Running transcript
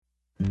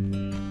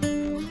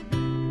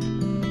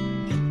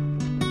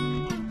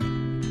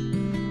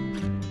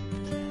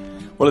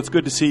Well, it's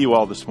good to see you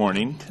all this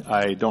morning.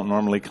 I don't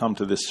normally come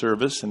to this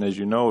service, and as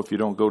you know, if you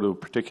don't go to a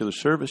particular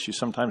service, you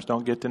sometimes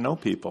don't get to know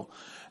people.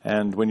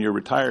 And when you're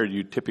retired,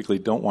 you typically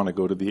don't want to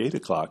go to the 8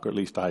 o'clock, or at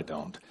least I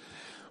don't.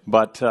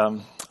 But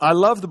I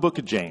love the book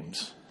of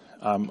James.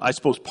 I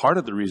suppose part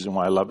of the reason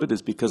why I love it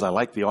is because I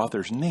like the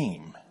author's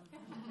name.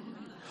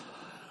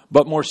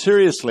 But more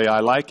seriously, I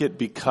like it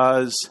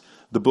because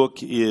the book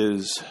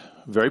is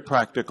very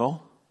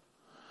practical.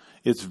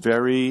 It's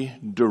very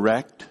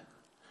direct.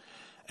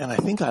 And I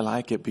think I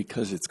like it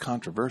because it's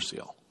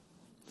controversial.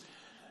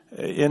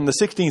 In the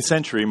 16th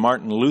century,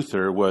 Martin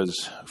Luther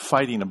was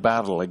fighting a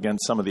battle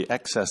against some of the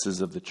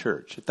excesses of the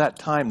church. At that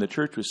time, the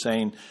church was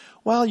saying,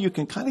 well, you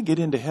can kind of get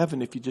into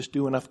heaven if you just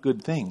do enough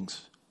good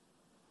things.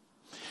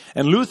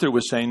 And Luther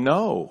was saying,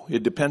 no,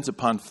 it depends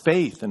upon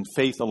faith and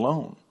faith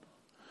alone.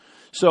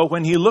 So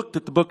when he looked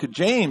at the book of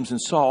James and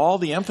saw all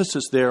the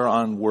emphasis there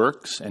on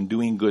works and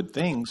doing good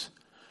things,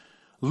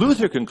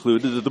 Luther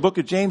concluded that the book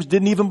of James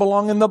didn't even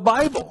belong in the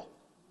Bible.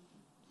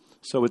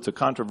 So it's a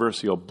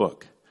controversial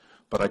book,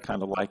 but I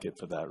kind of like it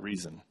for that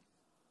reason.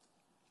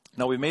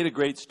 Now, we've made a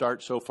great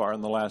start so far in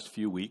the last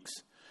few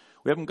weeks.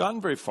 We haven't gotten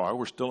very far.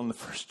 We're still in the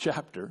first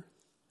chapter.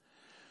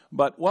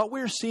 But what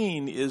we're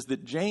seeing is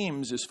that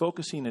James is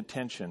focusing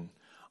attention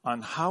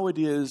on how it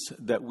is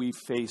that we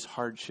face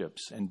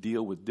hardships and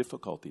deal with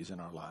difficulties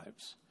in our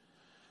lives.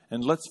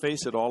 And let's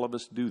face it, all of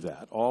us do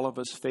that. All of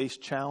us face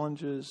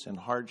challenges and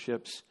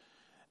hardships,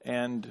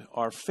 and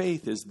our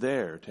faith is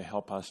there to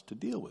help us to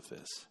deal with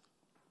this.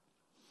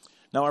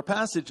 Now, our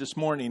passage this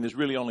morning is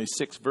really only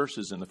 6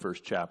 verses in the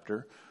first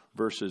chapter,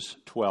 verses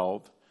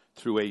 12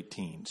 through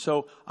 18.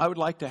 So I would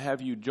like to have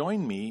you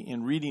join me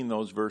in reading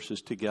those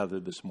verses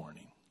together this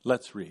morning.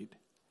 Let's read.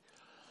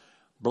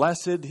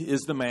 Blessed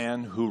is the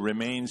man who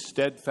remains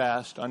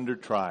steadfast under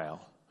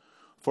trial,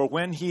 for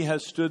when he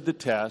has stood the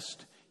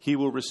test, he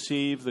will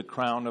receive the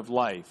crown of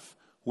life,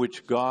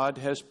 which God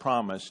has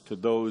promised to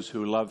those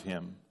who love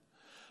him.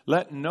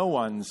 Let no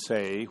one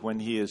say when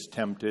he is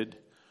tempted,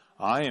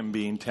 I am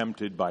being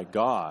tempted by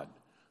God,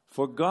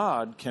 for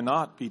God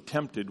cannot be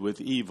tempted with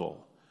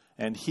evil,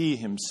 and he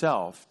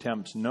himself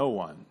tempts no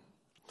one.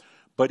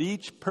 But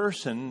each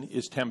person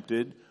is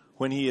tempted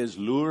when he is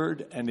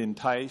lured and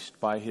enticed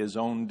by his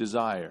own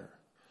desire.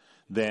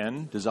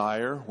 Then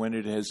desire, when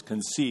it has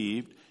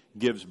conceived,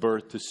 gives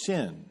birth to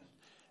sin,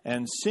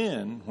 and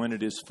sin, when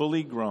it is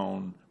fully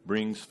grown,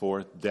 brings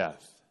forth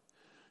death.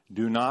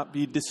 Do not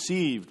be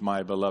deceived,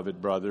 my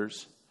beloved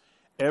brothers.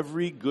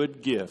 Every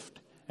good gift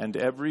and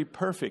every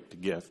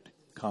perfect gift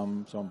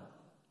coming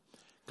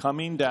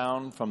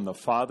down from the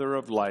Father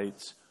of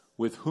lights,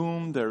 with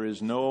whom there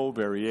is no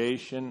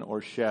variation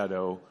or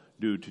shadow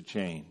due to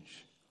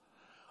change.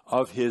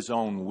 Of his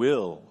own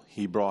will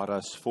he brought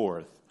us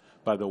forth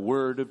by the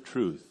word of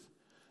truth,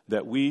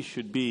 that we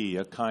should be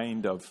a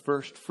kind of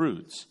first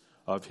fruits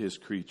of his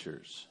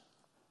creatures.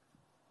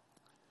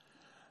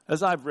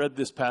 As I've read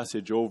this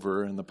passage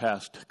over in the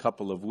past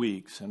couple of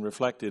weeks and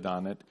reflected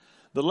on it,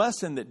 the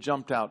lesson that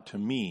jumped out to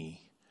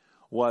me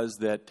was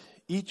that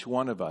each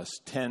one of us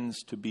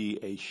tends to be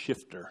a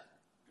shifter.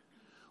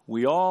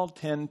 We all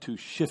tend to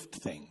shift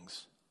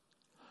things.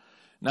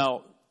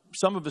 Now,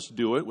 some of us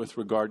do it with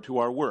regard to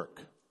our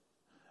work,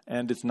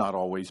 and it's not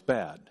always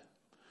bad.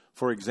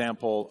 For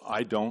example,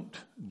 I don't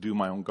do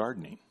my own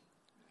gardening.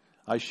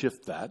 I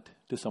shift that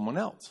to someone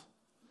else.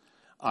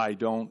 I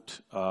don't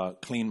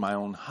clean my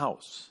own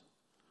house.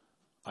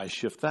 I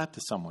shift that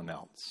to someone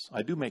else.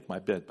 I do make my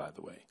bed, by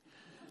the way.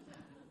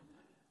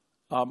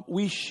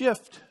 We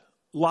shift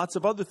lots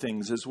of other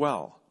things as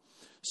well.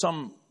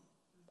 Some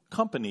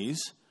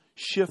companies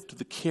shift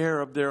the care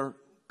of their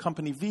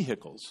company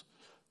vehicles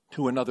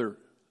to another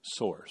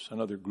source,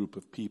 another group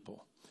of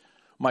people.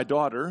 My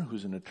daughter,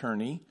 who's an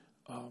attorney,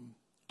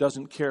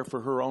 doesn't care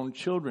for her own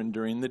children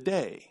during the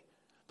day.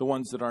 The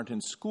ones that aren't in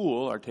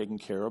school are taken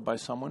care of by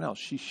someone else.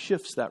 She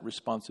shifts that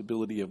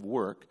responsibility of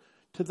work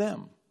to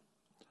them.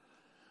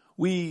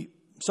 We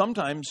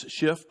sometimes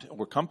shift,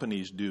 or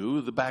companies do,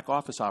 the back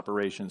office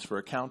operations for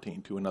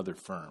accounting to another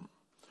firm.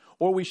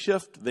 Or we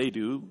shift, they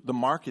do, the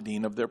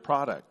marketing of their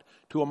product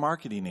to a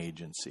marketing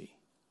agency.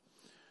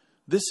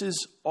 This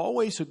is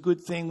always a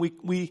good thing.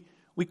 We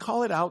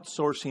call it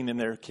outsourcing in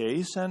their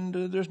case, and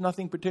there's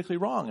nothing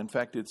particularly wrong. In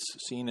fact, it's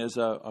seen as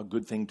a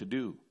good thing to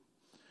do.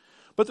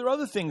 But there are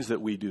other things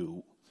that we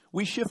do.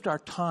 We shift our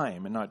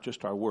time and not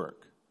just our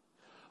work.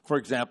 For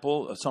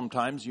example,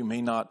 sometimes you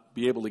may not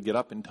be able to get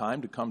up in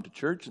time to come to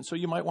church, and so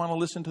you might want to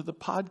listen to the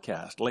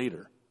podcast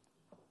later.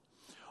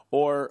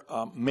 Or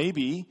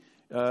maybe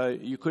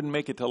you couldn't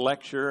make it to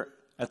lecture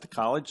at the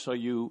college, so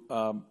you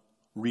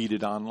read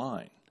it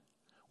online.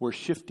 We're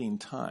shifting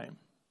time.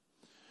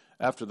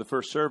 After the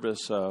first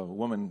service, a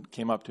woman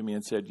came up to me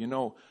and said,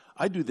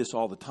 I do this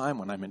all the time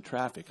when I'm in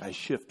traffic. I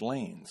shift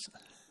lanes.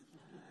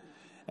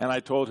 And I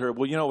told her,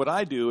 well, what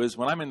I do is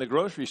when I'm in the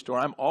grocery store,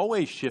 I'm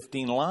always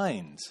shifting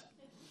lines.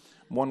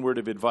 One word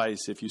of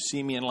advice, if you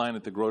see me in line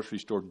at the grocery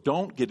store,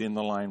 don't get in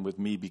the line with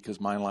me because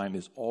my line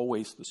is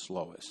always the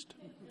slowest.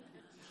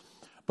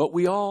 But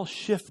we all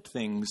shift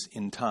things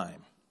in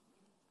time.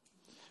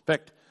 In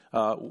fact,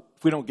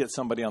 if we don't get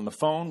somebody on the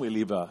phone, we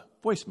leave a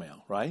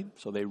voicemail, right?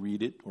 So they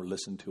read it or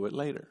listen to it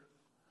later.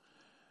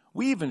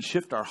 We even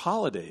shift our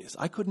holidays.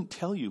 I couldn't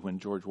tell you when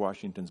George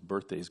Washington's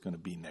birthday is going to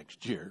be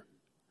next year.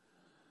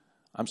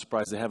 I'm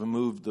surprised they haven't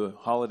moved the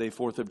holiday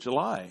 4th of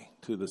July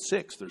to the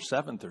 6th or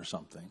 7th or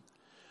something.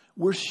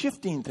 We're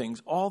shifting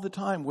things all the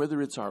time,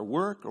 whether it's our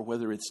work or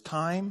whether it's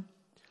time.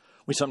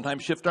 We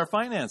sometimes shift our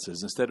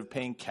finances. Instead of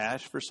paying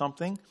cash for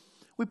something,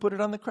 we put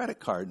it on the credit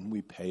card and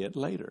we pay it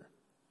later.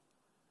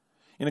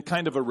 In a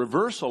kind of a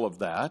reversal of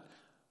that,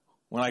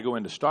 when I go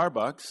into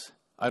Starbucks,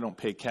 I don't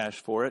pay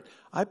cash for it.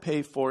 I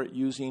pay for it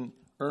using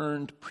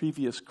earned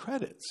previous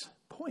credits,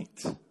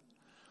 points.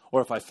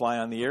 Or if I fly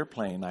on the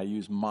airplane, I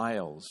use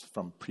miles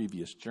from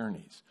previous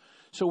journeys.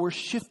 So we're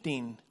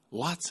shifting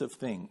lots of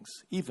things,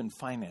 even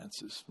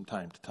finances, from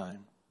time to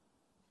time.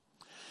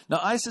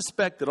 Now, I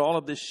suspect that all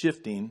of this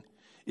shifting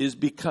is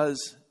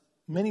because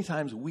many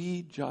times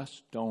we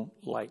just don't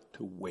like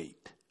to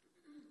wait.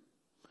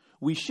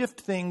 We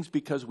shift things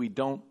because we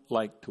don't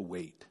like to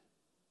wait.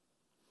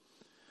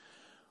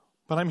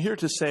 But I'm here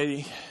to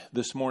say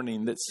this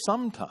morning that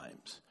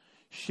sometimes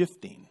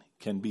shifting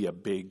can be a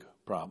big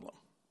problem.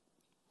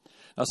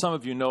 Now, some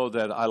of you know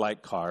that I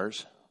like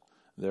cars.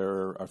 There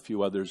are a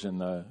few others in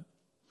the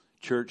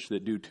church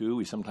that do too.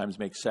 We sometimes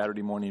make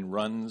Saturday morning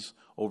runs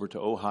over to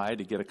Ojai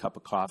to get a cup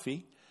of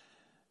coffee.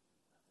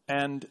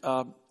 And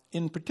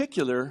in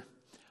particular,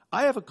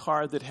 I have a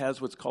car that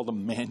has what's called a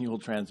manual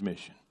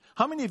transmission.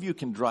 How many of you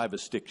can drive a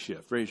stick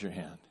shift? Raise your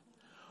hand.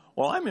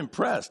 Well, I'm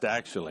impressed,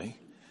 actually.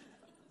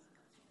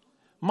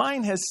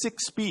 Mine has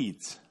 6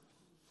 speeds.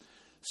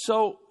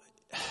 So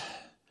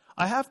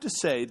I have to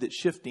say that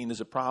shifting is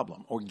a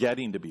problem, or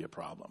getting to be a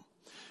problem,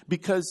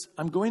 because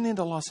I'm going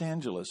into Los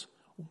Angeles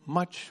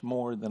much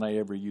more than I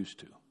ever used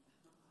to.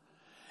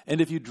 And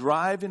if you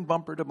drive in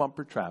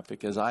bumper-to-bumper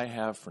traffic, as I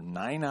have for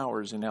 9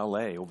 hours in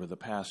L.A. over the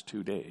past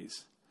 2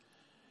 days,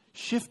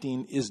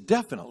 shifting is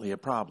definitely a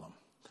problem.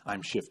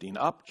 I'm shifting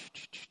up,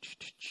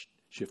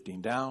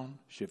 shifting down,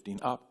 shifting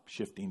up,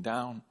 shifting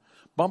down,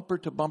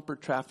 bumper-to-bumper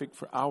traffic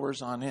for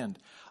hours on end.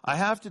 I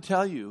have to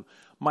tell you,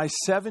 my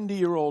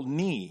 70-year-old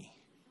knee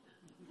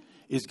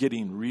is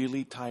getting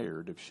really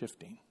tired of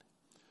shifting.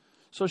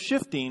 So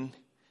shifting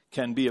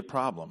can be a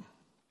problem.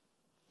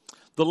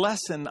 The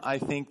lesson I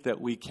think that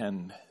we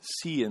can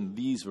see in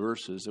these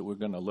verses that we're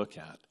going to look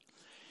at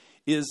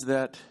is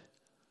that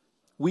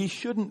we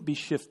shouldn't be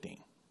shifting.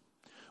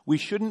 We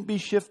shouldn't be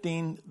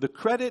shifting the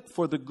credit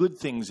for the good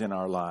things in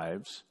our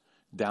lives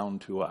down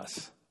to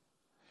us.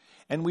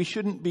 And we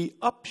shouldn't be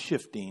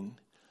upshifting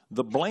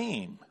the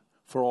blame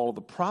for all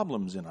the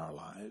problems in our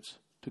lives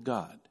to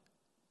God.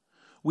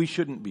 We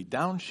shouldn't be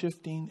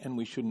downshifting and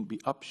we shouldn't be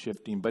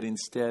upshifting, but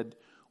instead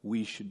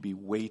we should be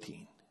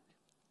waiting.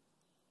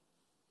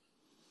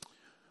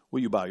 Will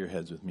you bow your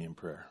heads with me in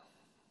prayer?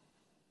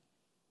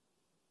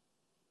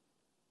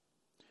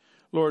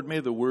 Lord, may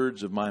the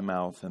words of my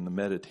mouth and the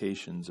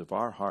meditations of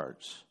our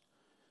hearts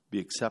be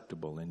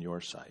acceptable in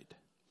your sight.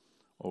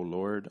 O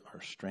Lord,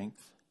 our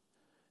strength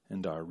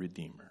and our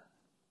Redeemer.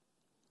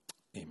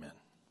 Amen.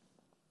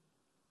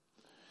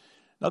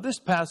 Now this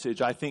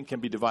passage, I think, can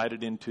be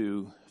divided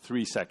into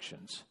 3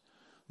 sections.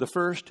 The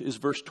first is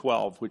verse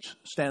 12, which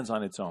stands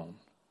on its own.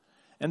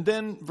 And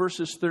then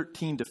verses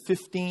 13 to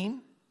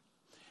 15,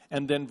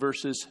 and then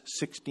verses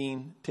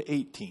 16 to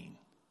 18.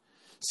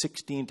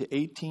 16 to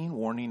 18,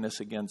 warning us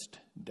against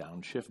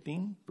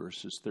downshifting.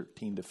 Verses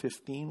 13 to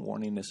 15,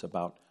 warning us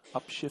about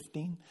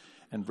upshifting.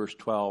 And verse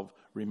 12,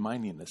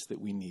 reminding us that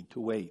we need to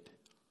wait.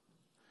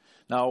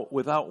 Now,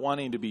 without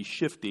wanting to be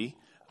shifty,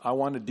 I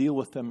want to deal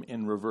with them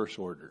in reverse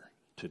order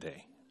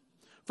today.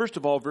 First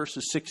of all,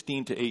 verses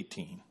 16 to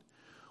 18.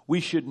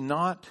 We should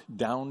not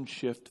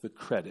downshift the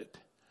credit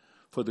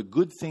for the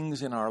good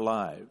things in our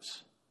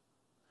lives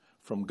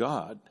from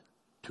God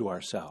to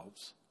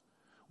ourselves.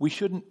 We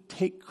shouldn't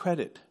take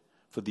credit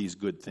for these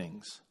good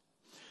things.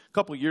 A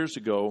couple years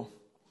ago,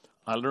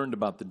 I learned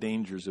about the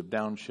dangers of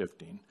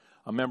downshifting.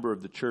 A member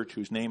of the church,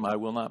 whose name I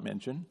will not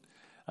mention,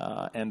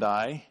 and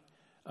I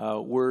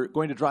were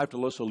going to drive to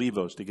Los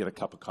Olivos to get a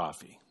cup of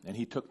coffee. And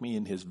he took me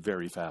in his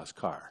very fast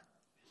car.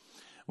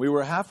 We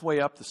were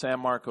halfway up the San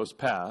Marcos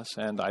Pass,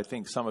 and I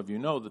think some of you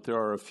know that there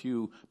are a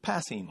few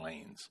passing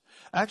lanes.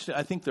 Actually,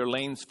 I think they're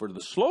lanes for the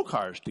slow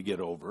cars to get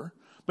over,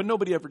 but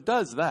nobody ever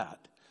does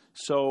that.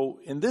 So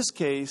in this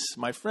case,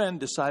 my friend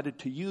decided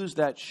to use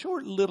that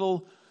short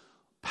little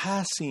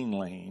passing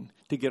lane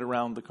to get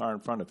around the car in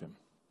front of him.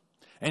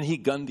 And he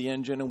gunned the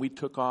engine and we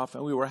took off,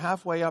 and we were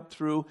halfway up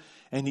through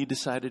and he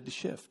decided to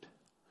shift.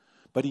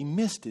 But he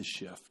missed his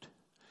shift.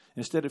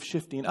 Instead of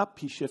shifting up,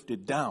 he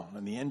shifted down,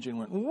 and the engine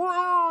went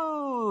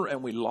whirr,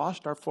 and we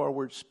lost our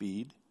forward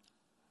speed.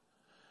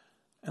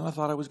 And I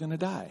thought I was going to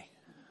die.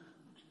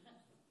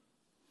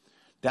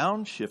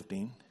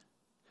 Downshifting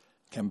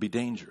can be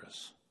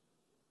dangerous.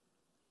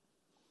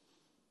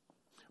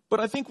 But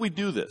I think we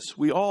do this.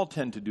 We all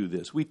tend to do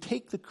this. We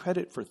take the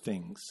credit for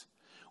things.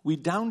 We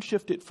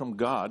downshift it from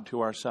God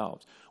to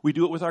ourselves. We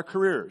do it with our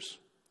careers.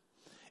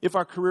 If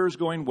our career is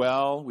going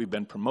well, we've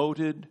been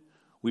promoted,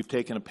 We've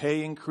taken a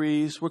pay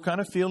increase. We're kind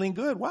of feeling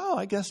good. Wow,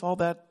 I guess all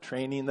that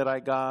training that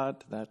I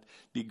got, that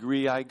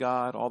degree I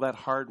got, all that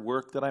hard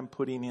work that I'm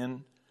putting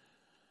in,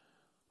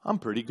 I'm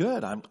pretty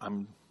good.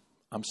 I'm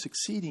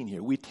succeeding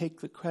here. We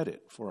take the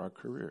credit for our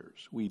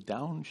careers. We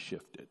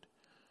downshift it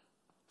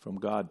from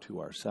God to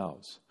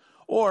ourselves.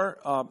 Or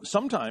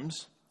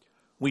sometimes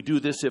we do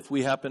this if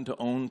we happen to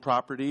own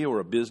property or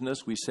a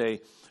business. We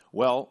say,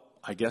 well,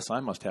 I guess I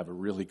must have a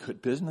really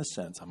good business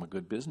sense. I'm a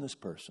good business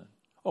person.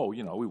 Oh,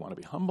 we want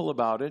to be humble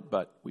about it,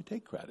 but we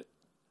take credit.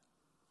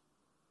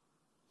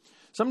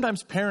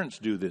 Sometimes parents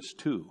do this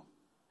too.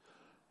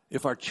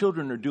 If our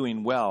children are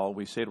doing well,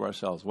 we say to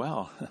ourselves,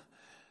 well,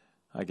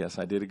 I guess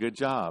I did a good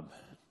job.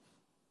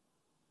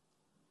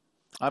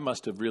 I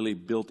must have really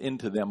built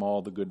into them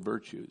all the good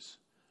virtues.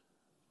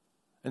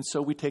 And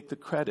so we take the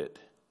credit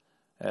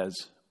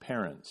as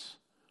parents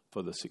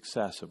for the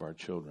success of our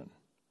children.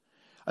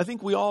 I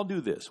think we all do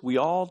this. We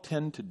all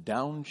tend to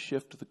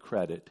downshift the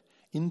credit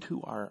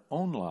into our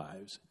own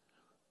lives,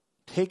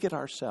 take it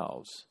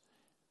ourselves,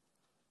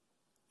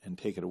 and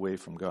take it away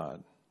from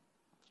God.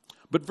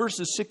 But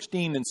verses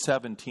 16 and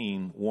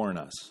 17 warn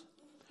us.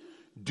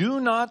 Do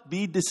not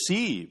be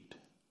deceived.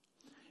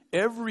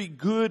 Every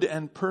good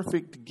and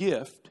perfect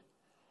gift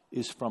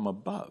is from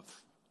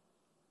above.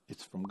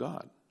 It's from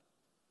God.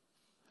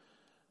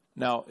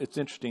 Now, it's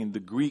interesting, the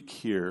Greek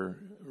here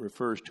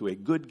refers to a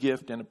good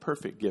gift and a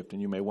perfect gift,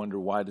 and you may wonder,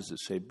 why does it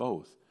say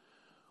both?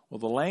 Well,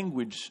 the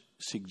language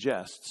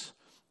suggests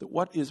that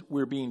what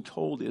we're being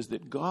told is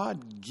that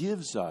God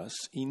gives us,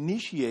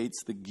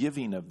 initiates the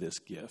giving of this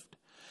gift,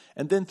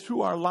 and then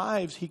through our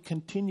lives, He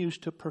continues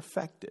to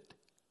perfect it.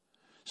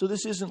 So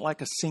this isn't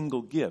like a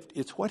single gift.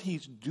 It's what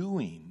He's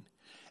doing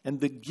and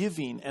the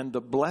giving and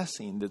the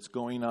blessing that's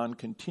going on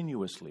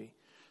continuously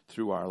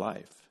through our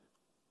life.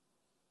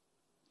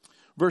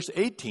 Verse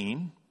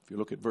 18, if you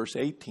look at verse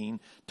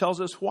 18,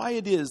 tells us why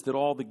it is that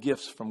all the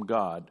gifts from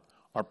God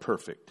are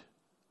perfect.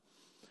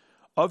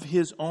 Of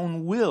His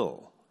own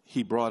will,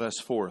 He brought us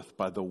forth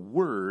by the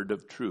word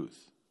of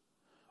truth.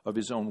 Of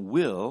His own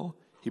will,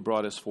 He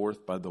brought us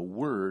forth by the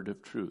word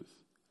of truth.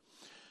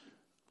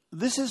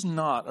 This is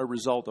not a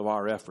result of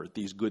our effort,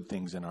 these good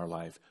things in our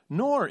life,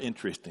 nor,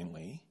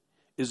 interestingly,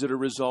 is it a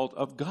result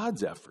of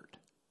God's effort.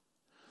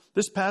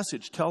 This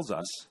passage tells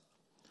us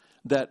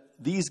that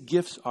these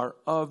gifts are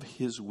of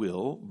His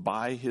will,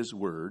 by His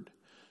word.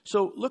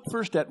 So look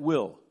first at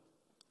will.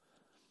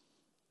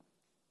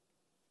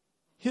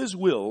 His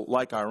will,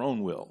 like our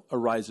own will,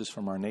 arises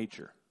from our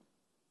nature.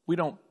 We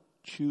don't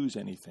choose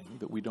anything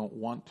that we don't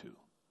want to.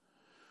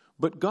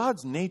 But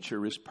God's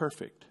nature is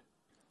perfect.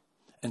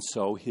 And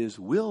so His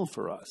will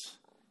for us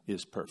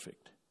is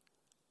perfect.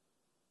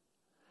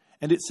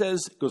 And it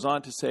goes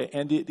on to say,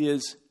 and it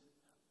is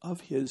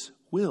of His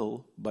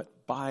will,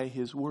 but by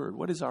His word.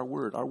 What is our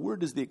word? Our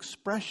word is the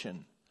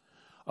expression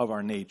of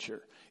our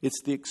nature.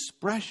 It's the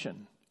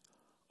expression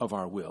of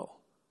our will.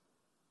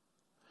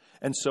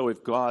 And so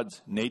if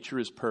God's nature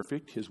is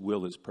perfect, His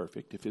will is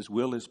perfect. If His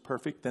will is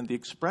perfect, then the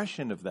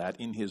expression of that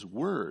in His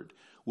word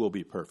will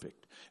be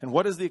perfect. And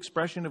what is the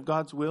expression of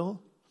God's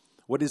will?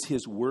 What is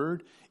His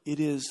word? It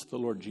is the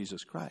Lord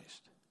Jesus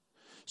Christ.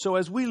 So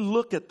as we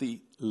look at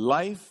the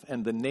life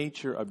and the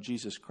nature of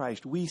Jesus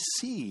Christ, we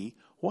see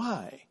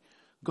why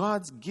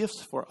God's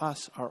gifts for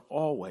us are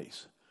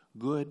always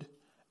good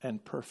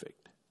and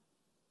perfect.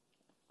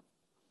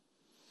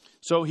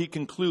 So He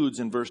concludes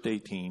in verse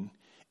 18,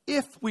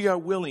 if we are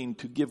willing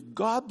to give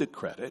God the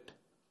credit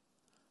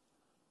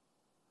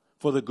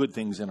for the good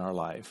things in our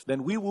life,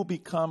 then we will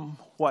become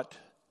what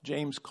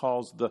James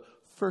calls the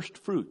first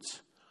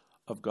fruits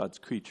of God's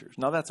creatures.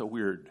 Now that's a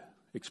weird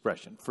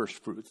expression,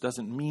 first fruits.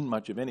 Doesn't mean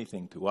much of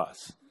anything to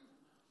us.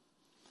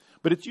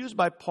 But it's used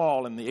by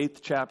Paul in the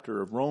 8th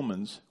chapter of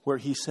Romans, where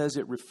he says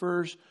it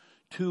refers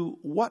to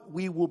what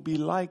we will be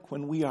like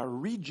when we are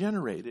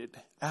regenerated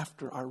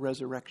after our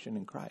resurrection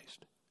in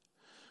Christ.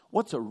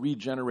 What's a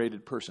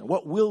regenerated person?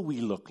 What will we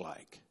look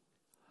like?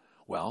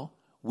 Well,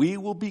 we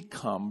will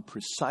become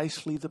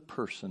precisely the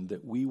person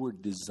that we were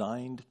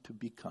designed to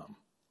become.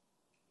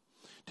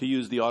 To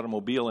use the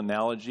automobile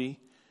analogy,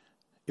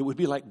 it would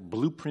be like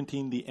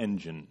blueprinting the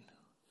engine.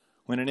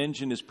 When an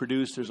engine is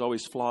produced, there's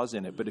always flaws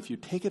in it. But if you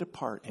take it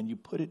apart and you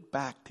put it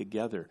back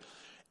together,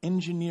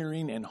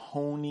 engineering and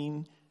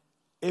honing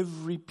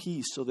every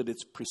piece so that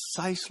it's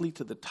precisely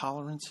to the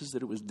tolerances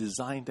that it was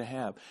designed to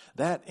have,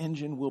 that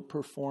engine will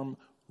perform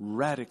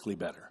radically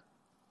better.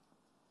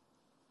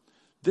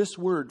 This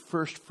word,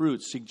 first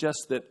fruits,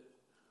 suggests that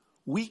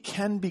we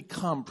can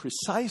become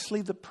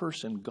precisely the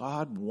person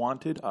God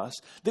wanted us,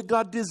 that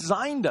God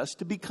designed us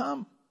to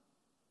become.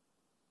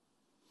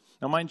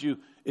 Now, mind you,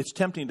 it's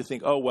tempting to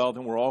think, oh, well,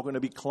 then we're all going to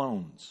be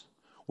clones.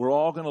 We're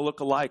all going to look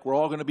alike. We're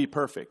all going to be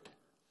perfect.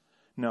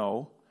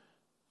 No.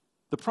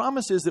 The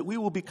promise is that we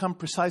will become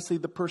precisely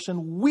the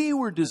person we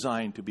were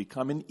designed to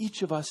become, and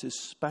each of us is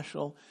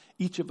special.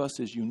 Each of us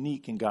is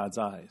unique in God's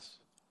eyes.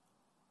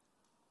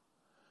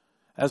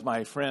 As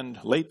my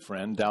late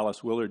friend,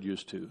 Dallas Willard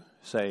used to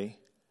say,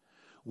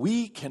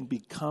 we can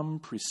become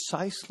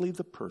precisely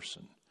the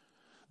person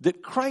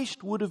that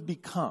Christ would have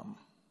become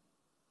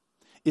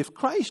if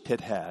Christ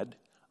had had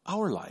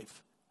our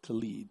life to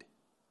lead.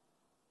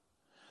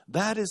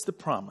 That is the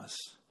promise.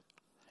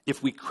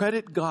 If we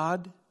credit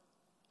God,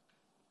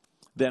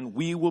 then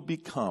we will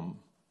become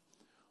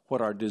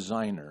what our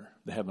designer,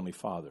 the Heavenly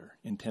Father,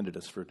 intended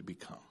us for to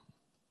become.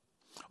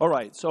 All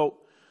right, so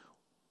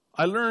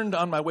I learned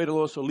on my way to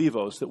Los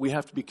Olivos that we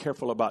have to be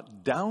careful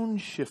about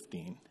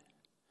downshifting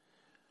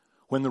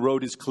when the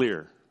road is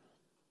clear.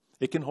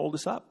 It can hold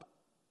us up.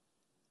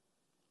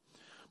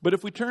 But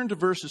if we turn to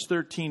verses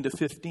 13 to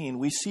 15,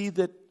 we see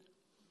that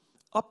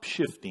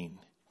upshifting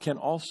can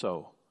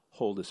also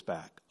hold us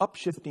back.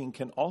 Upshifting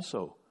can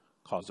also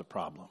cause a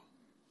problem.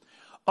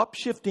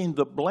 Upshifting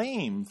the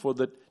blame for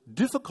the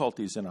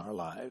difficulties in our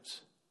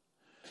lives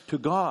to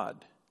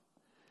God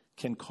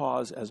can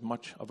cause as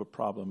much of a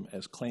problem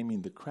as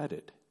claiming the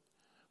credit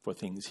for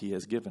things He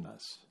has given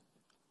us.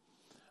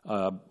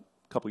 A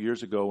couple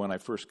years ago when I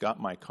first got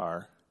my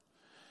car,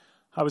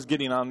 I was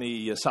getting on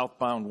the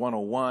southbound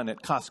 101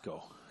 at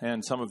Costco.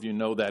 And some of you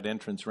know that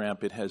entrance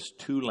ramp. It has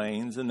 2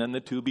 lanes, and then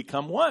the 2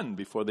 become 1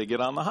 before they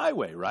get on the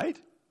highway, right?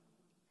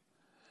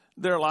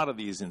 There are a lot of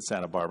these in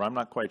Santa Barbara. I'm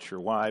not quite sure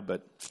why,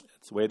 but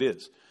that's the way it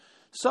is.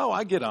 So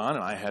I get on,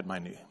 and I had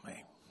my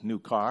new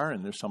car,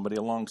 and there's somebody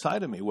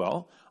alongside of me.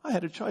 Well, I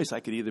had a choice.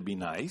 I could either be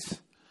nice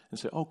and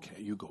say,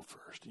 okay, you go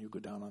first, and you go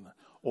down on the...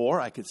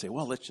 Or I could say,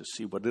 well, let's just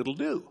see what it'll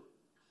do.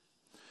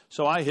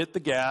 So I hit the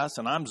gas,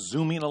 and I'm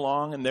zooming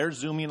along, and they're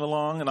zooming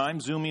along, and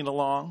I'm zooming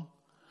along.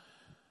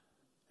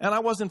 And I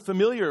wasn't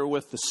familiar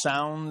with the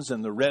sounds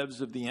and the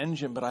revs of the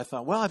engine, but I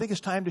thought, well, I think it's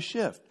time to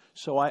shift.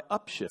 So I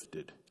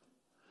upshifted.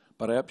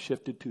 But I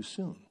upshifted too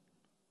soon.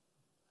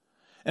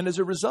 And as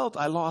a result,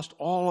 I lost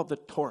all of the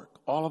torque,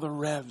 all of the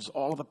revs,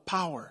 all of the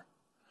power.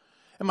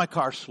 And my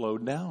car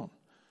slowed down.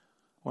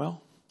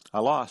 Well, I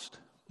lost.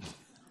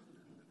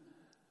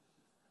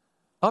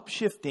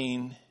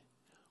 Upshifting,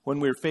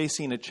 when we're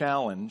facing a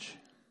challenge,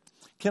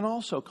 can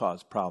also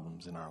cause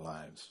problems in our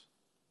lives.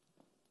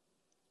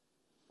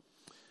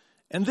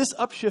 And this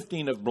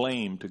upshifting of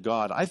blame to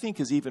God, I think,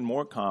 is even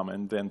more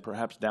common than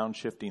perhaps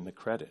downshifting the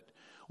credit.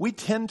 We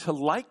tend to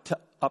like to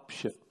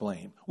upshift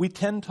blame. We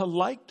tend to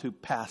like to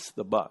pass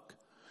the buck.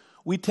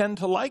 We tend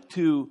to like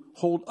to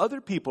hold other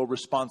people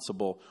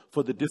responsible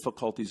for the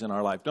difficulties in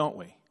our life, don't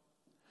we?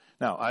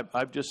 Now,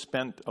 I've just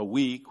spent a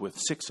week with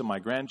 6 of my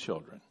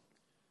grandchildren.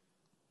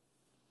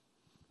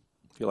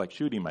 I feel like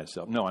shooting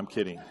myself. No, I'm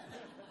kidding.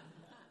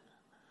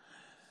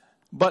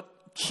 But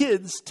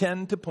kids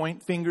tend to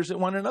point fingers at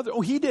one another.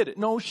 Oh, he did it.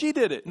 No, she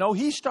did it. No,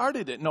 he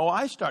started it. No,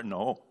 I started.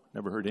 No,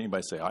 never heard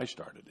anybody say I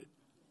started it.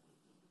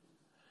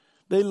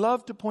 They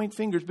love to point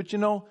fingers, but you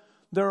know,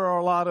 there are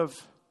a lot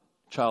of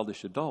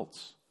childish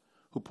adults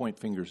who point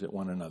fingers at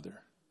one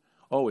another.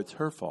 Oh, it's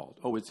her fault.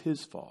 Oh, it's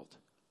his fault.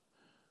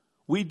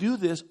 We do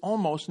this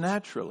almost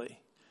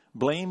naturally,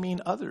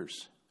 blaming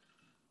others.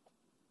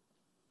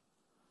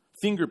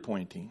 Finger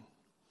pointing.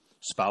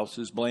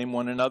 Spouses blame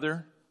one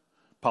another.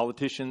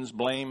 Politicians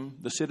blame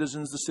the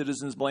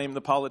citizens blame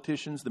the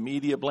politicians, the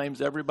media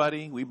blames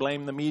everybody, we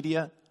blame the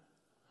media.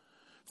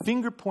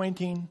 Finger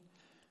pointing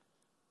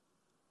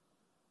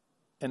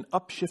and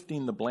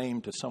upshifting the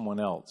blame to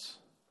someone else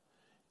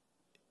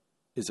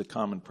is a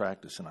common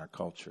practice in our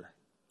culture.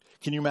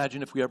 Can you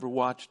imagine if we ever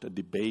watched a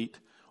debate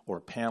or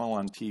a panel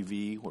on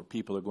TV where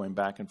people are going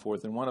back and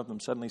forth and one of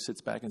them suddenly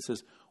sits back and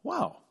says,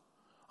 wow,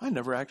 I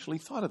never actually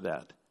thought of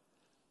that.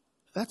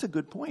 That's a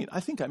good point.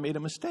 I think I made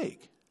a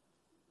mistake.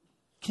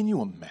 Can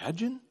you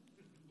imagine?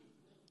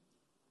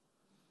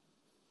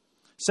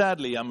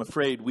 Sadly, I'm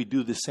afraid we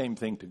do the same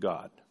thing to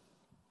God.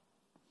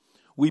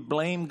 We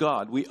blame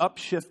God. We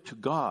upshift to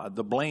God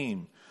the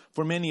blame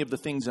for many of the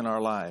things in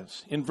our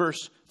lives. In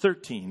verse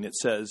 13, it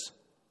says,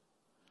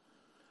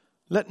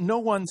 let no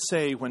one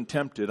say when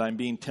tempted, I'm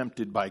being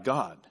tempted by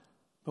God.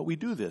 But we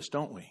do this,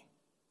 don't we?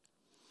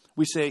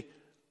 We say,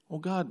 oh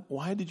God,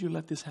 why did you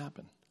let this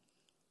happen?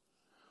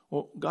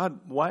 Well, God,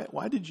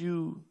 why did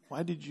you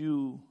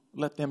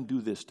let them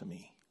do this to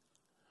me?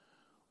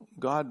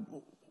 God,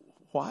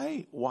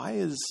 why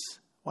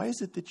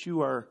is it that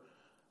you are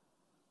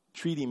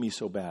treating me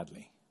so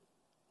badly?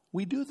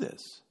 We do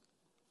this.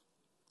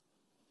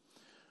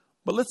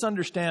 But let's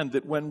understand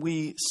that when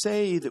we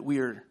say that we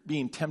are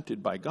being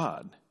tempted by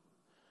God,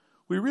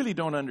 we really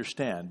don't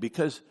understand,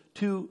 because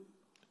to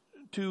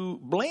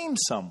blame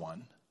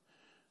someone,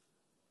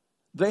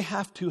 they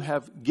have to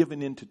have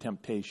given in to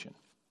temptation.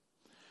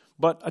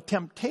 But a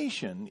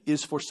temptation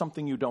is for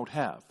something you don't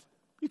have.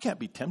 You can't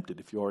be tempted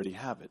if you already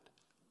have it.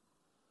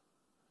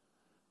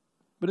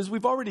 But as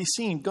we've already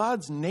seen,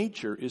 God's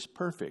nature is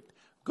perfect.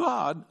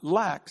 God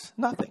lacks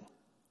nothing.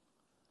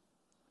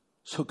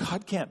 So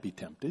God can't be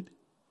tempted.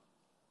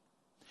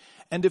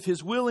 And if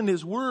His will and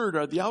His word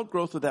are the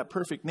outgrowth of that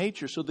perfect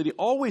nature, so that He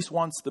always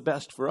wants the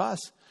best for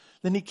us,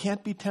 then He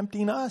can't be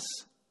tempting us.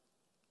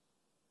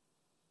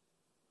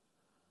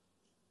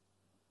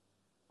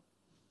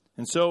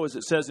 And so, as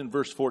it says in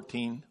verse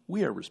 14,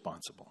 we are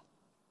responsible.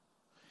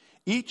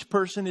 Each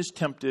person is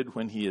tempted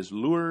when he is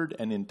lured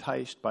and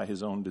enticed by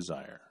his own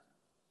desire.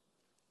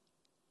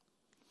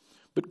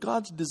 But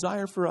God's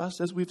desire for us,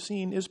 as we've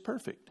seen, is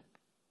perfect.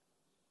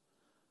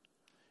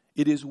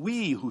 It is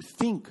we who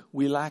think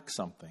we lack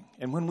something.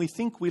 And when we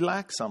think we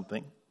lack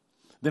something,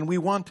 then we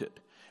want it.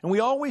 And we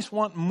always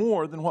want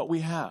more than what we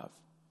have.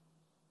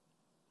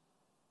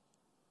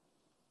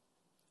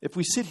 If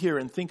we sit here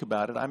and think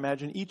about it, I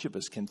imagine each of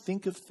us can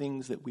think of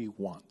things that we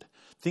want.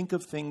 Think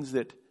of things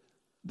that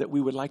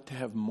we would like to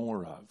have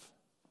more of.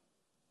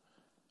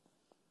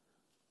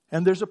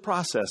 And there's a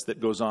process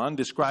that goes on,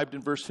 described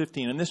in verse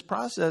 15. And this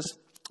process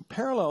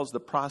parallels the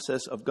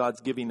process of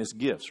God's giving us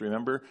gifts.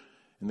 Remember,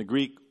 in the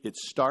Greek, it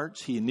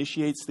starts, he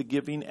initiates the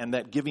giving, and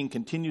that giving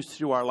continues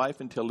through our life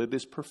until it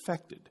is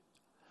perfected.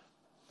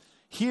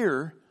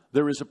 Here,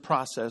 there is a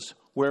process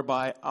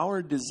whereby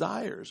our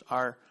desires,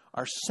 our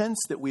sense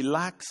that we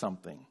lack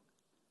something,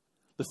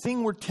 the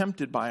thing we're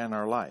tempted by in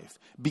our life,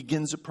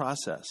 begins a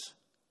process,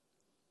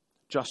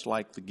 just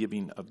like the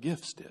giving of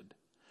gifts did.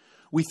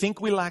 We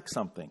think we lack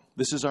something.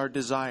 This is our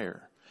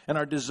desire. And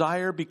our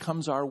desire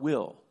becomes our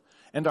will.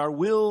 And our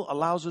will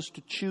allows us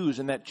to choose.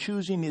 And that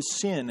choosing is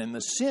sin. And the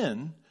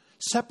sin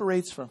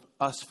separates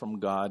us from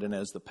God. And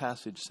as the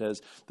passage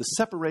says, the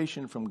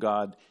separation from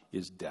God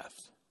is death.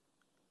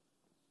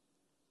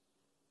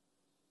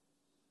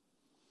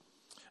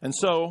 And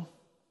so,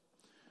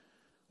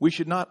 we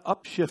should not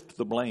upshift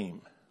the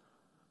blame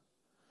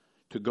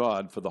to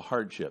God for the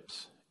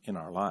hardships in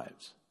our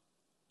lives.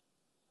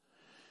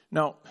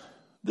 Now,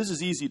 this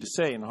is easy to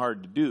say and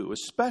hard to do,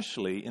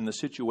 especially in the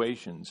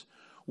situations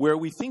where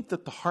we think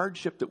that the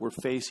hardship that we're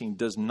facing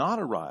does not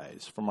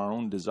arise from our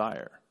own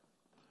desire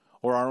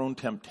or our own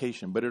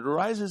temptation, but it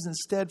arises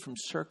instead from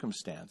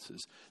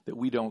circumstances that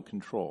we don't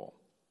control.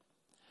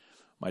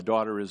 My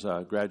daughter is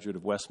a graduate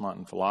of Westmont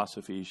in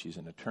philosophy. She's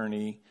an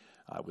attorney.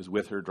 I was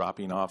with her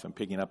dropping off and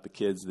picking up the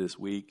kids this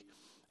week,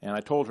 and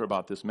I told her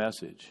about this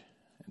message,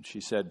 and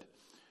she said,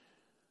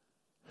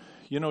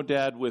 "You know,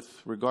 Dad,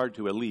 with regard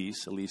to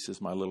Elise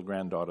is my little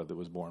granddaughter that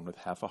was born with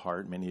half a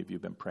heart. Many of you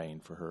have been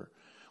praying for her.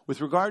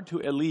 With regard to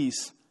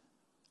Elise,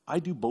 I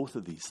do both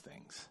of these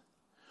things.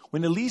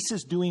 When Elise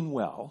is doing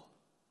well,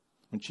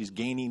 when she's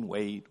gaining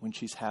weight, when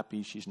she's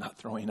happy, she's not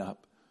throwing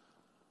up,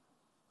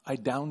 I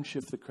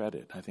downshift the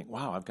credit. I think,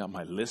 wow, I've got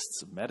my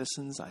lists of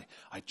medicines.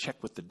 I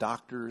check with the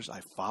doctors.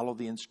 I follow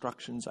the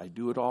instructions. I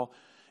do it all.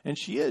 And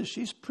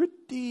she's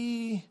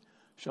pretty,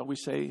 shall we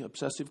say,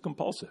 obsessive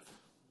compulsive.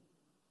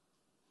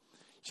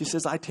 She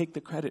says, I take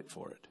the credit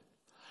for it.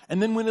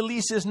 And then when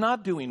Elise is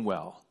not doing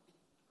well,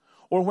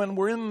 or when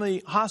we're in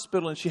the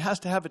hospital and she has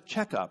to have a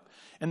checkup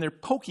and they're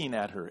poking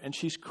at her and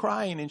she's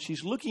crying and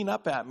she's looking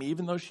up at me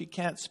even though she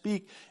can't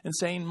speak and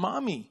saying,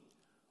 Mommy,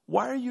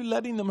 why are you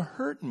letting them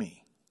hurt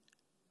me?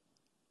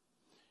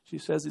 She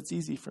says, it's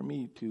easy for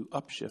me to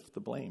upshift the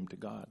blame to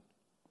God.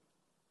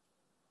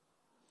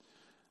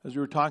 As we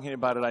were talking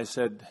about it, I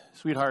said,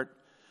 sweetheart,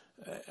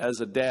 as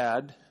a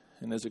dad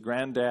and as a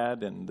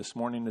granddad and this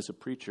morning as a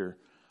preacher,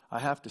 I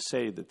have to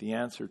say that the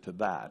answer to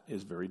that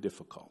is very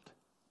difficult.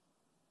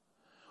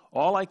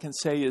 All I can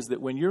say is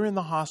that when you're in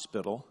the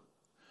hospital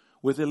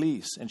with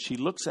Elise and she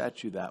looks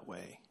at you that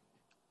way,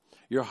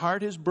 your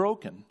heart is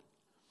broken,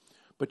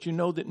 but you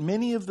know that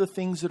many of the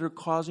things that are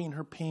causing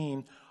her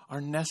pain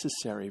are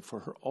necessary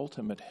for her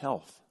ultimate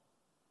health.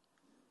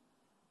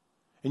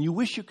 And you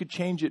wish you could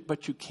change it,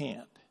 but you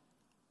can't.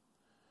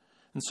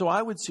 And so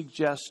I would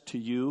suggest to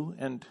you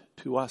and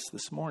to us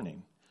this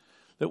morning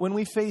that when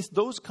we face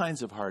those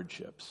kinds of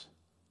hardships,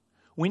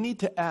 we need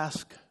to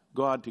ask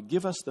God to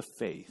give us the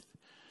faith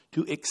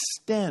to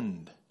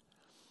extend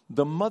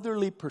the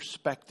motherly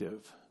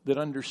perspective that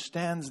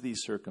understands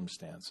these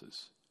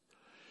circumstances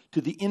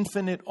to the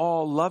infinite,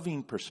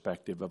 all-loving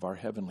perspective of our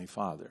Heavenly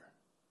Father,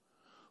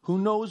 who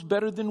knows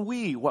better than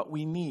we what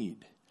we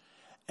need,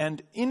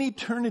 and in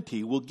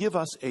eternity will give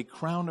us a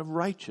crown of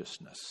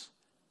righteousness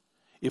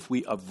if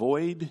we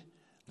avoid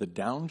the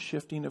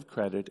downshifting of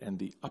credit and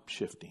the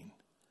upshifting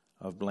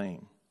of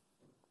blame.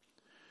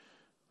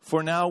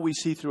 For now we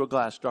see through a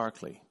glass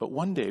darkly, but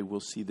one day we'll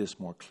see this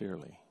more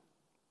clearly.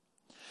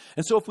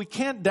 And so if we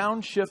can't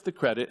downshift the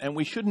credit and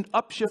we shouldn't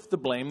upshift the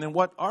blame, then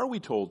what are we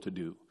told to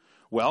do?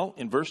 Well,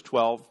 in verse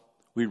 12,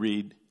 we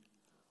read,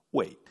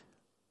 wait.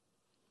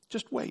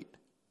 Just wait.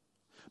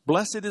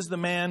 Blessed is the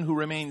man who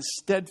remains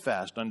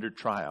steadfast under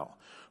trial.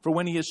 For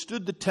when he has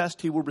stood the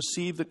test, he will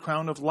receive the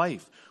crown of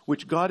life,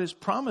 which God has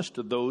promised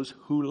to those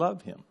who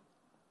love him.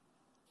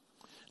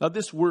 Now,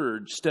 this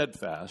word,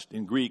 steadfast,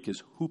 in Greek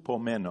is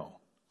hupomeno.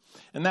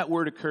 And that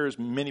word occurs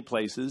many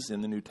places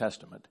in the New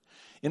Testament.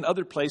 In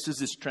other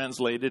places, it's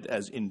translated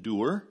as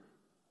endure,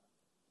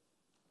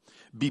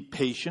 be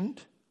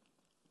patient,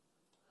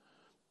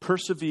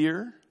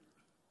 persevere,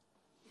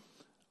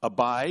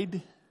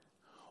 abide,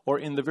 or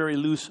in the very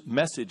loose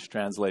Message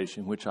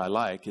translation, which I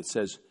like, it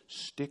says,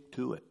 stick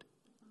to it.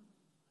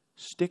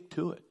 Stick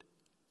to it.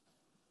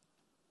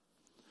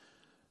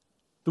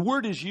 The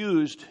word is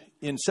used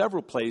in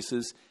several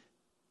places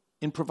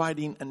in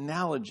providing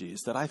analogies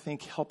that I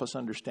think help us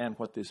understand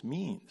what this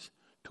means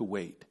to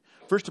wait.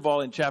 First of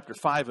all, in chapter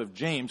 5 of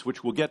James,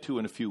 which we'll get to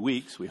in a few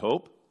weeks, we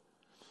hope,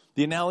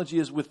 the analogy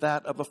is with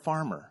that of a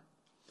farmer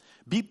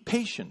Be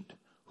patient,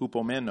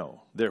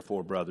 hupomeno,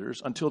 therefore,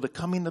 brothers, until the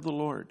coming of the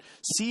Lord.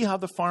 See how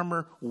the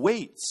farmer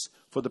waits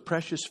for the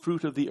precious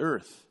fruit of the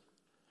earth,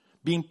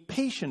 being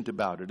patient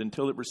about it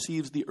until it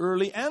receives the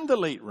early and the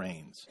late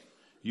rains.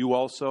 You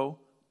also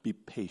be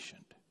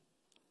patient.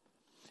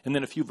 And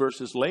then a few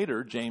verses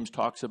later, James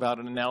talks about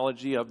an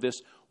analogy of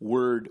this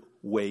word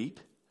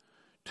wait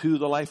to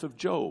the life of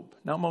Job.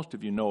 Now, most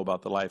of you know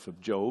about the life of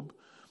Job,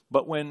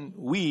 but when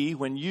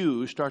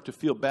you start to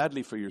feel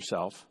badly for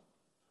yourself,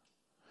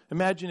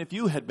 imagine if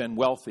you had been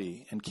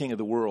wealthy and king of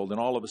the world, and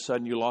all of a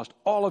sudden you lost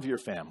all of your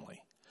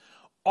family,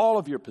 all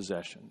of your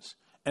possessions,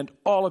 and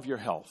all of your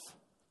health.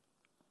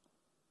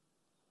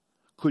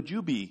 Could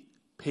you be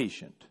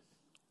patient?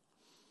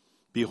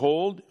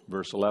 Behold,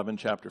 verse 11,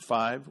 chapter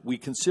 5, we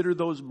consider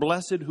those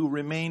blessed who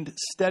remained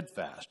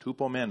steadfast,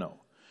 hupomeno.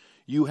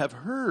 You have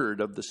heard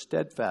of the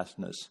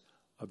steadfastness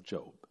of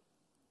Job.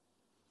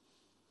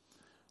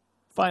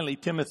 Finally,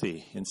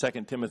 Timothy, in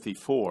 2 Timothy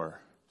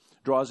 4,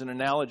 draws an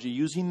analogy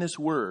using this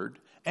word,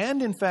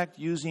 and in fact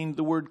using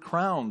the word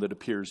crown that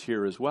appears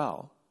here as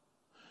well,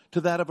 to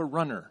that of a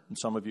runner. And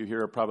some of you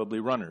here are probably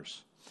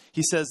runners.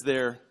 He says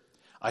there,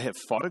 I have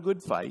fought a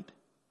good fight.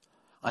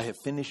 I have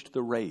finished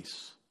the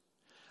race.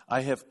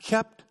 I have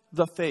kept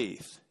the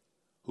faith,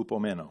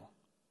 hupomeno.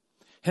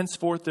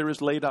 Henceforth there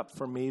is laid up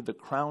for me the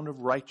crown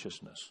of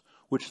righteousness,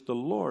 which the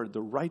Lord,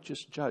 the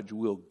righteous judge,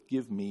 will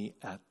give me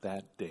at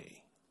that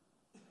day,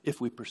 if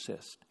we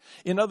persist.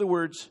 In other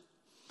words,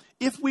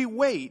 if we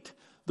wait,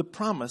 the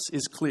promise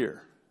is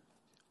clear.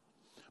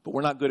 But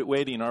we're not good at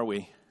waiting, are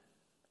we?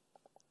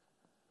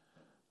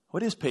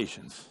 What is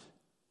patience?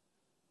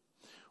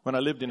 When I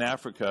lived in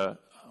Africa,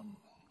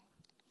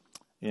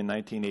 in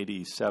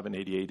 1987,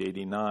 88,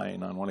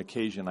 89, on one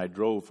occasion I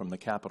drove from the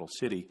capital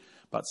city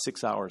about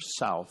 6 hours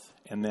south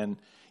and then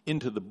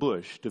into the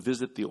bush to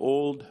visit the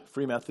old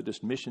Free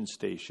Methodist mission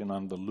station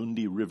on the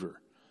Lundi River.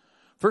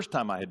 First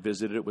time I had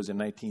visited it was in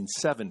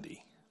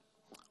 1970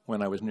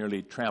 when I was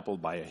nearly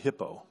trampled by a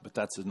hippo, but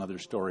that's another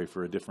story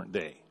for a different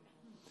day.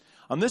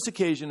 On this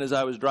occasion, as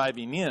I was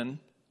driving in,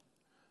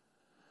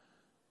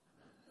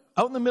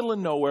 out in the middle of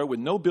nowhere with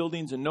no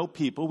buildings and no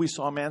people, we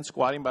saw a man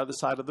squatting by the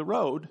side of the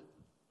road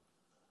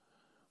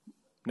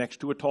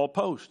next to a tall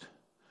post.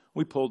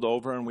 We pulled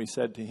over and we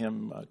said to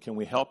him, can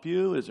we help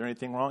you? Is there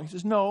anything wrong? He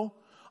says, no,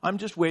 I'm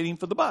just waiting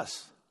for the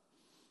bus.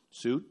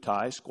 Suit,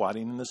 tie,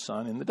 squatting in the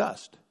sun, in the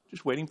dust,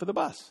 just waiting for the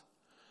bus.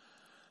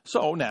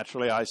 So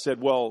naturally I said,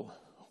 well,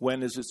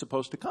 when is it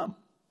supposed to come?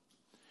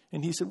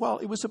 And he said, well,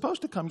 it was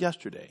supposed to come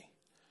yesterday.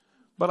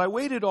 But I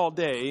waited all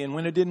day, and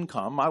when it didn't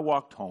come, I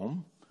walked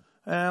home,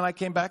 and I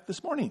came back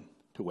this morning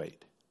to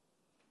wait.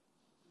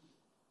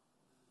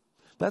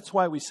 That's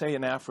why we say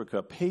in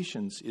Africa,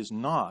 patience is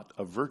not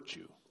a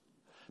virtue.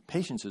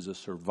 Patience is a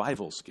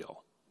survival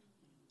skill.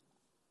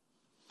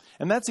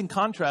 And that's in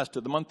contrast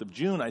to the month of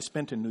June I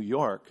spent in New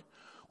York,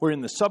 where in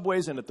the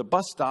subways and at the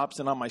bus stops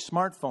and on my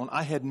smartphone,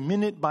 I had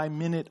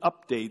minute-by-minute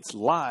updates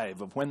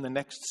live of when the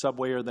next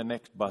subway or the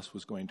next bus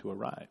was going to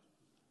arrive.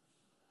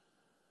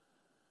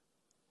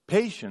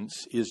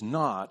 Patience is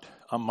not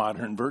a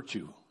modern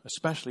virtue,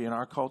 especially in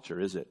our culture,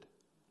 is it?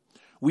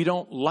 We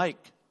don't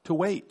like to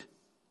wait.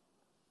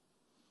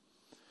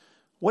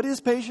 What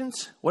is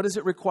patience? What does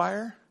it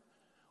require?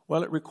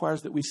 Well, it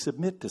requires that we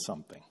submit to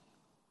something.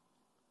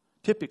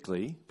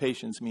 Typically,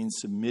 patience means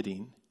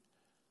submitting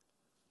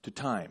to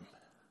time.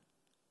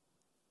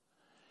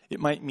 It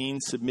might mean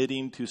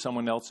submitting to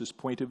someone else's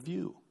point of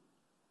view.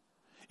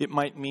 It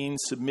might mean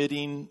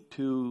submitting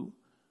to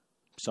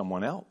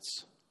someone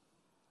else.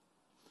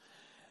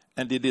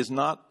 And it is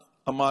not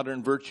a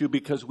modern virtue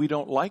because we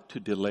don't like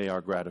to delay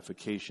our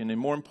gratification. And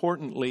more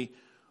importantly,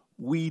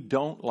 we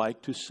don't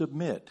like to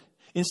submit.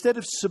 Instead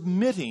of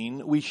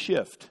submitting, we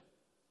shift.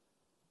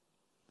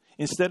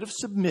 Instead of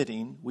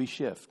submitting, we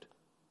shift.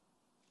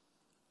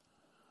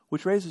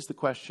 Which raises the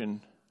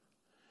question,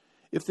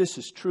 if this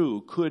is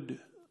true, could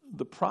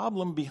the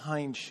problem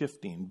behind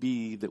shifting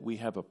be that we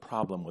have a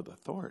problem with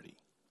authority?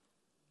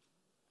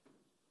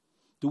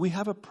 Do we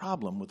have a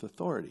problem with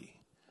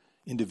authority,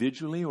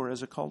 individually or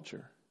as a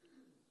culture?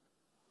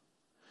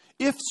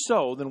 If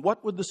so, then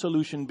what would the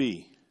solution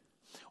be?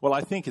 Well,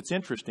 I think it's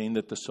interesting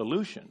that the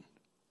solution,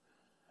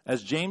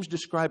 as James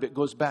described it,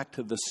 goes back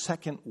to the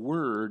second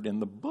word in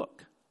the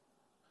book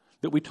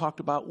that we talked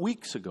about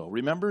weeks ago.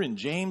 Remember in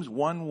James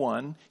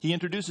 1:1, he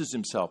introduces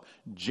himself,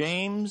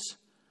 James,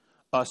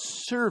 a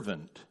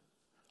servant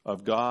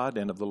of God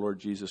and of the Lord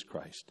Jesus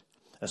Christ.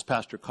 As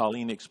Pastor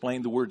Colleen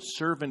explained, the word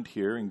servant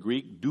here in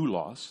Greek,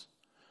 doulos,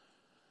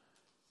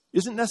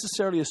 isn't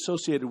necessarily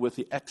associated with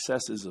the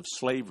excesses of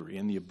slavery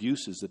and the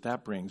abuses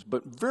that brings,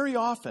 but very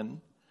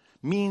often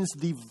means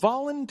the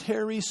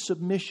voluntary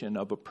submission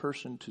of a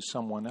person to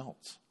someone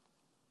else.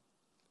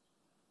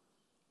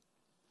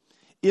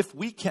 If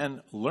we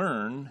can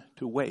learn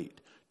to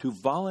wait, to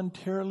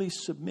voluntarily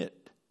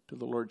submit to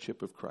the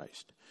Lordship of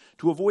Christ,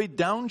 to avoid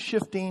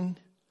downshifting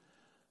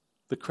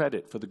the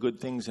credit for the good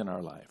things in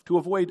our life, to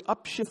avoid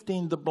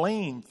upshifting the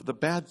blame for the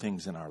bad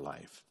things in our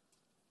life,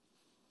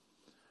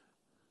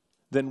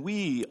 then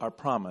we are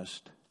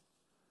promised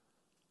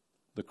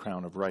the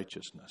crown of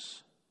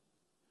righteousness.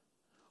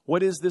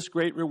 What is this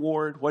great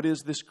reward? What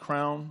is this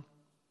crown?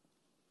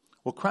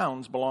 Well,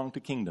 crowns belong to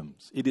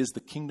kingdoms. It is the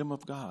kingdom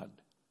of God.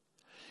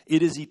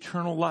 It is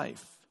eternal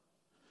life.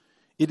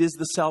 It is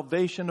the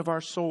salvation of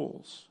our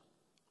souls.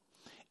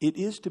 It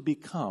is to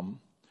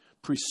become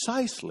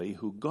precisely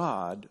who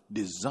God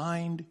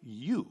designed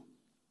you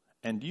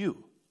and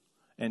you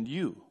and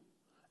you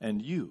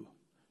and you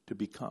to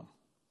become.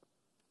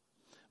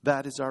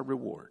 That is our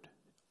reward.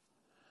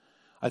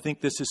 I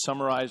think this is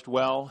summarized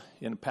well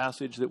in a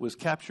passage that was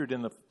captured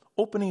in the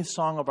opening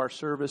song of our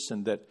service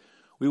and that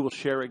we will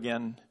share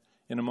again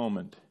in a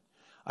moment.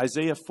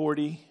 Isaiah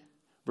 40,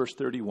 verse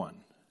 31.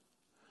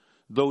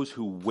 Those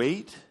who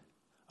wait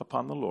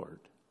upon the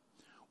Lord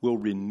will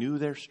renew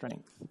their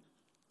strength.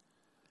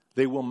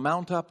 They will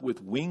mount up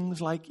with wings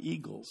like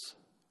eagles.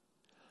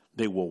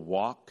 They will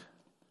walk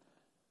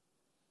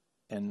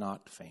and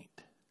not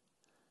faint.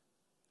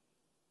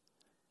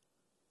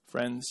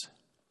 Friends,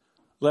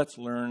 let's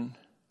learn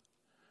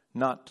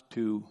not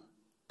to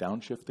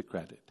downshift the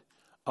credit,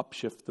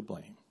 upshift the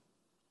blame,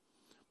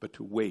 but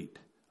to wait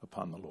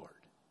upon the Lord.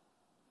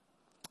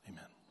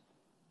 Amen.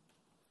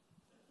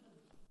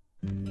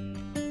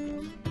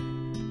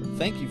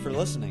 Thank you for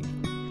listening.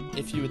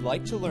 If you would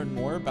like to learn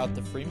more about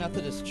the Free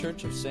Methodist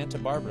Church of Santa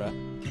Barbara,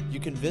 you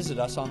can visit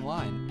us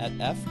online at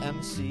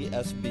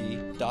fmcsb.org.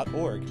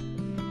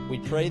 We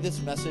pray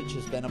this message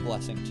has been a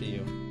blessing to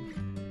you.